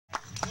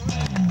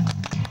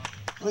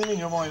What do you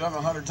mean you've only done it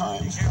 100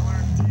 times? You can't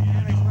learn until you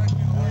expect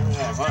me to learn.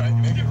 Yeah, all right,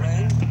 make it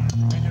rain.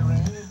 Make it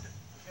rain.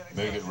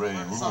 Make it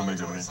rain. We're gonna make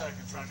it rain.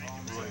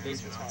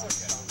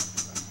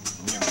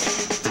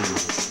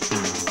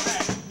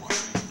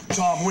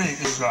 Tom Waite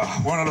is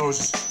one of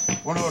those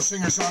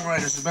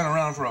singer-songwriters who's been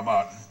around for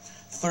about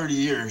 30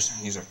 years.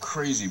 He's a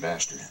crazy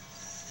bastard.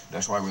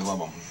 That's why we love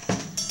him.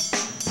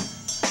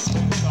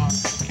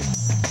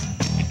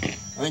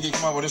 I think he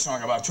came up with this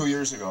song about 2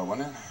 years ago,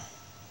 wasn't it?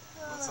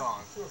 What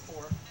song? 2 or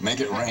 4. Make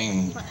it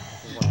rain.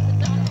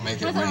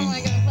 Make it What song rain. am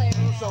I gonna play?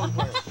 What song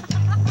play?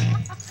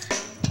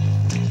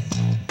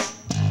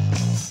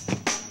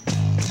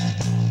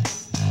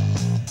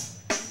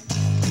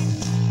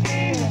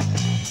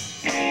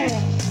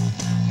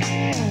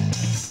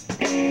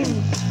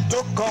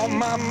 Took all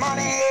my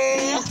money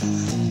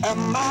and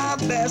my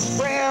best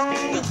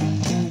friend.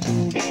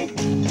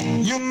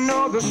 You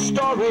know the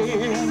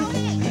story.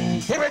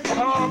 Here it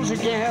comes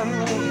again.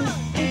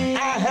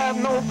 I have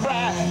no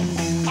pride,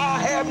 I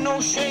have no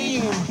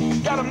shame.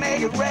 Gotta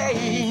make it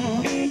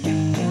rain,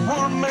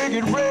 wanna make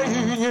it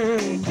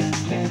rain.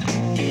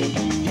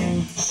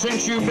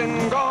 Since you've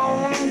been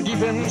gone,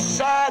 deep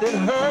inside it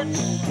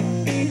hurts.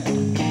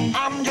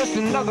 I'm just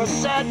another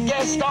sad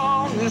guest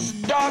on this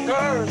dark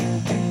earth.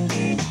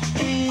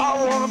 I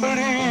wanna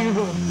believe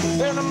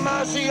in the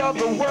mercy of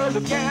the world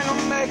again.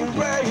 I'll make it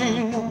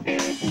rain,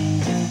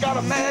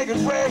 gotta make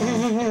it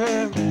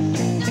rain.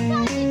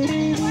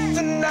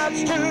 The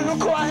night's too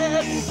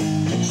quiet,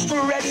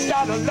 stretched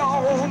out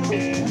alone.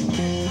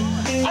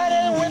 I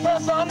didn't whip a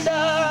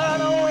thunder,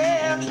 the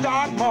winds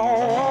start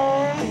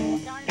moan.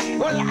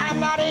 Well, I'm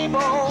not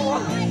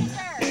able,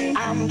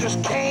 I'm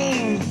just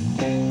Cain.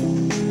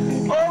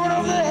 Open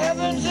up the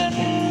heavens and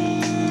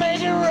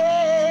make it rain.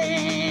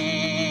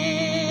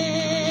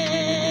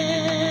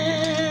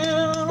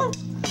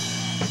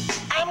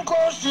 I'm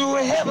close to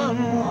heaven,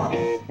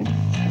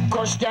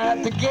 crushed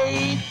at the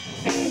gate.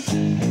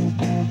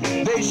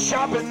 They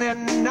sharpen their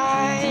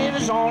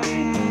knives on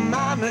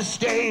my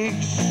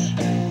mistakes.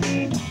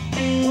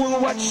 Well,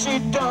 what she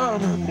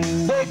done,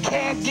 they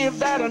can't give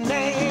that a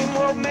name.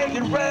 Well, make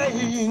it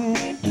rain,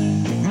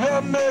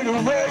 yeah, make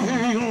it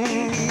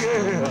rain,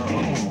 yeah.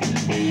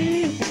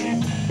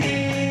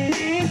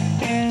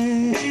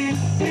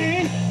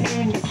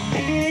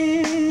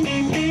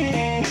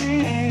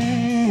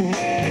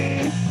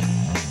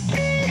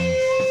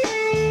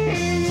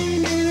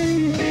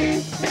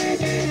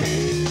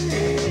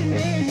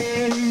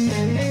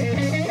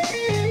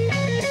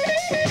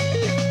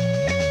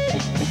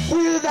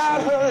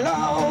 Without her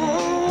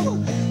love,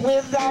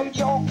 without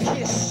your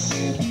kiss,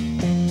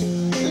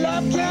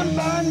 love can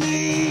burn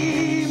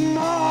me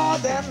more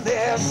than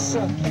this.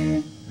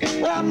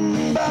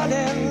 I'm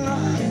burning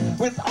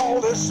with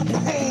all this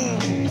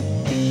pain.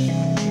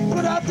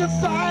 Put out the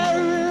fire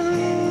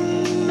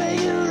and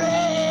make it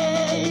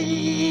rain.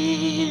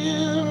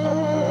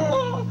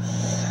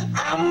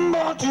 I'm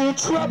born to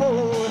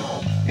trouble,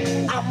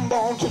 I'm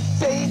born to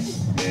fate.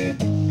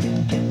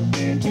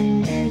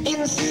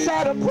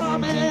 Inside a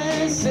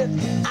promise that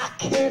I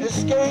can't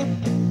escape.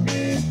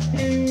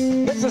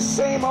 It's the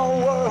same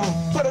old world,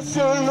 but it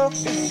sure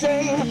looks the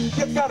same.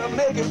 You gotta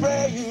make it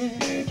rain.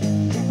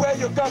 Well,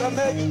 you gotta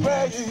make it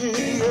rain.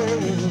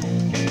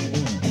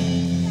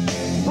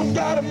 You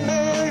gotta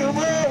make it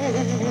rain.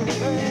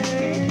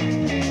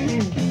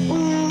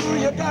 Ooh,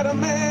 you gotta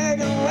make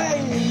it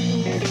rain.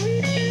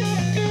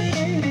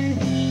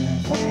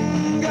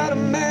 Gotta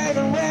make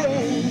it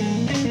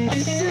rain. I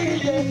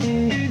see it.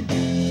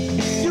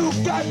 You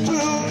got to,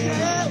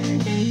 yeah.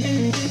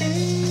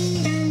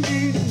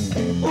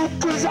 Oh,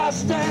 'cause I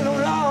stand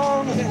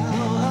alone, yeah.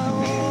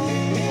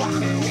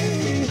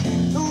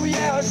 Oh,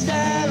 yeah, I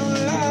stand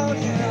alone,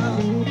 yeah.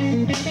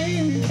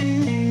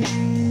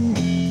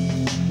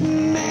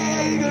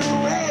 Make it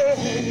rain.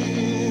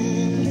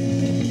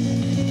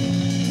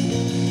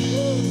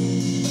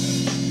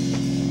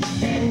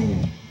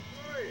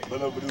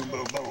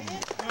 Boom.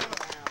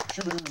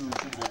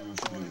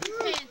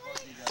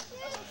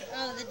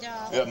 Oh, the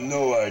dog. I have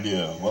no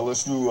idea. Well,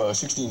 let's do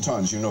 16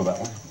 tons. You know that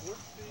one.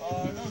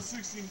 I know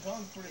 16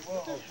 tons pretty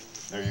well.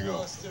 There you go.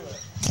 Let's do it.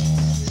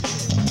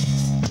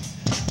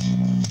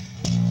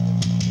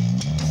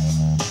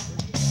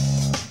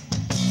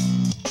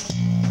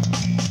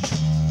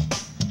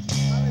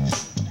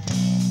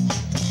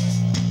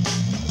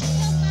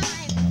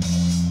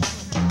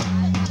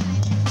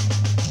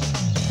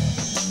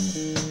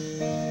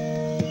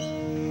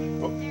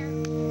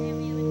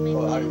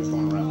 Oh, how he was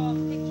going around.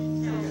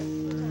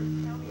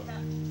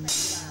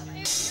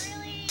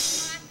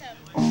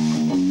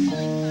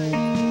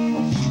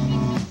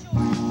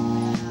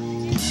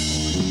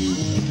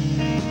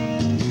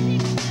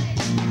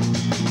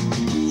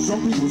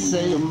 Some people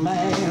say a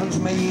man's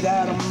made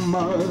out of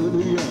mud,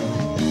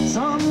 yeah.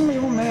 Some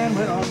real man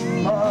with a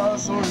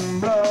muscle and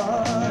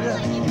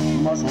blood,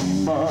 muscle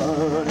and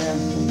blood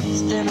and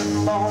skin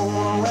and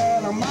bone.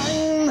 Well, a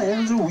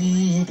man's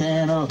weak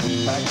and a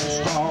back is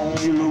strong.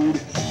 You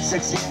load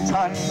 16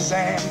 tons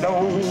and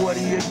oh, what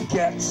do you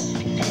get?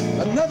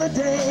 Another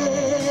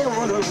day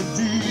on a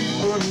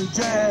deeper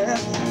jet.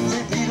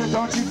 St. Peter,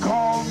 don't you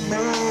call me.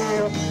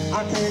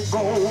 I can't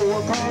go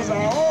cause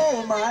I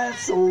owe my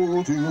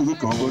soul to the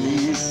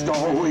company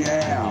store,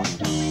 yeah.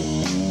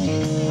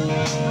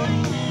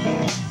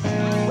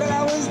 Well,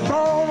 I was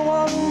born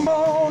one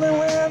morning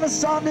when the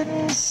sun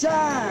didn't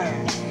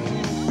shine.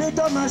 Picked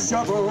up my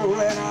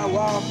shovel and I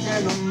walked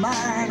in the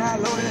mine. I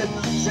loaded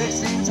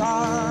 16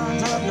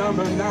 tons of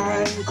number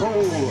 9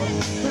 coal.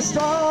 The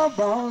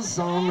starborn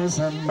songs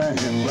and man,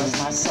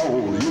 bless my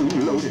soul. You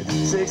loaded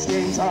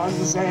 16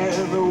 tons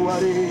and what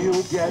do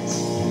you get?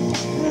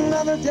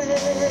 Another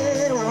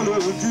day on a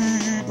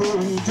deeper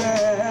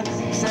debt.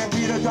 St.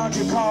 Peter, don't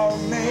you call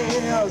me.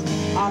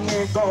 I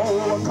can't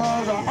go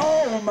cause I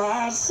owe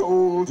my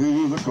soul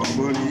to the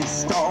company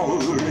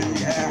store,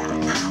 yeah.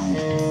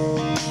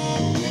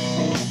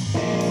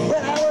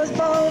 When I was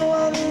born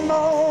one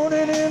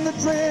morning in the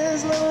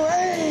drizzling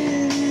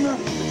rain,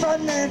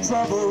 fun and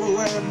trouble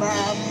in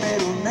my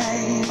middle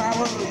name. I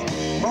was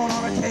born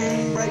on a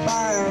cane break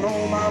by an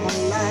old mama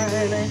line.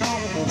 Ain't no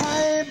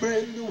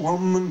hybrid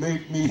woman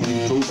make me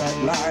throw that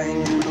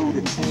line. You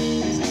loaded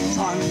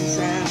tons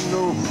and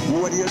oh,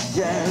 what do you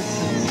get?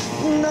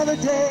 Another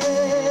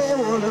day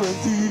on a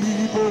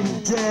deeper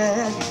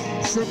debt.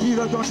 St.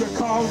 Peter, don't you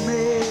call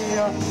me.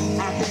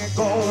 I can't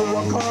go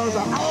cause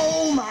I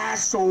owe my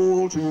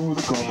soul to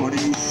the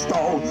company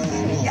store,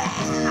 yeah.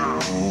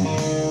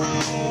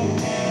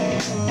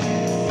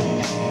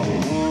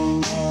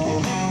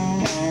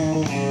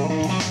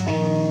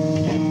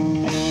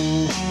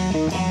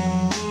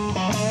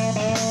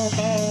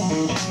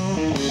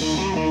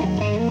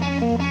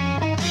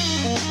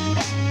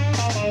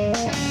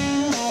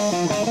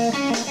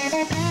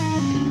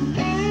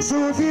 So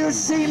if you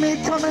see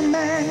me coming,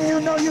 man, you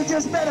know you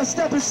just better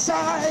step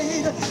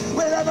aside.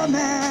 Well, other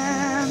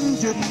man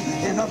didn't,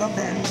 and other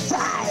men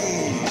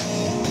died.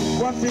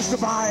 One fist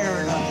of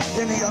iron,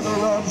 and the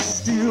other of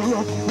steel.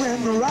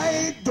 When the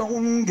right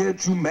don't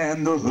get you,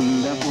 man, the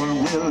left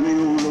one will.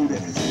 You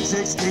loaded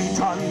 16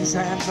 tons,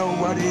 and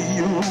what do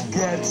you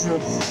get?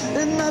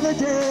 Another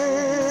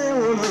day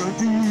on a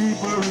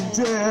deeper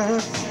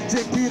debt.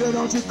 St. Peter,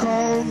 don't you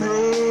call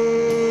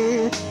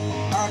me.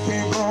 I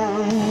can't go.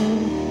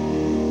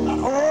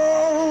 Oh,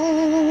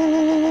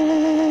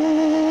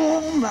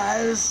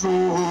 my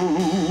soul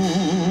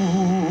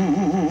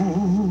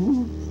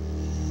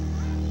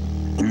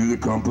to the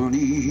company